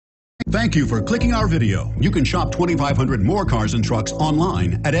Thank you for clicking our video. You can shop 2,500 more cars and trucks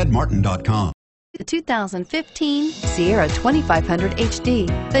online at edmartin.com. The 2015 Sierra 2500 HD.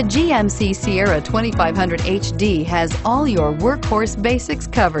 The GMC Sierra 2500 HD has all your workhorse basics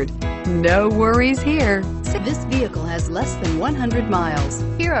covered. No worries here. This vehicle has less than 100 miles.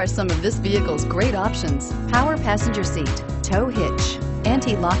 Here are some of this vehicle's great options: power passenger seat, tow hitch,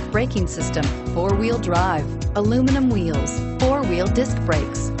 anti-lock braking system, four-wheel drive, aluminum wheels, four-wheel disc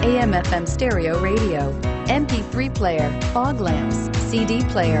brakes, AM/FM stereo radio, MP3 player, fog lamps, CD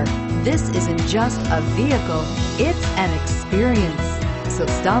player. This isn't just a vehicle, it's an experience. So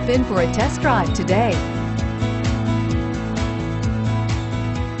stop in for a test drive today.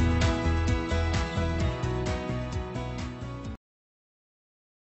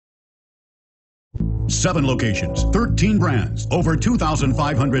 Seven locations, 13 brands, over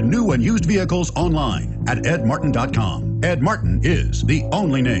 2,500 new and used vehicles online at edmartin.com. Ed Martin is the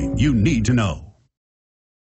only name you need to know.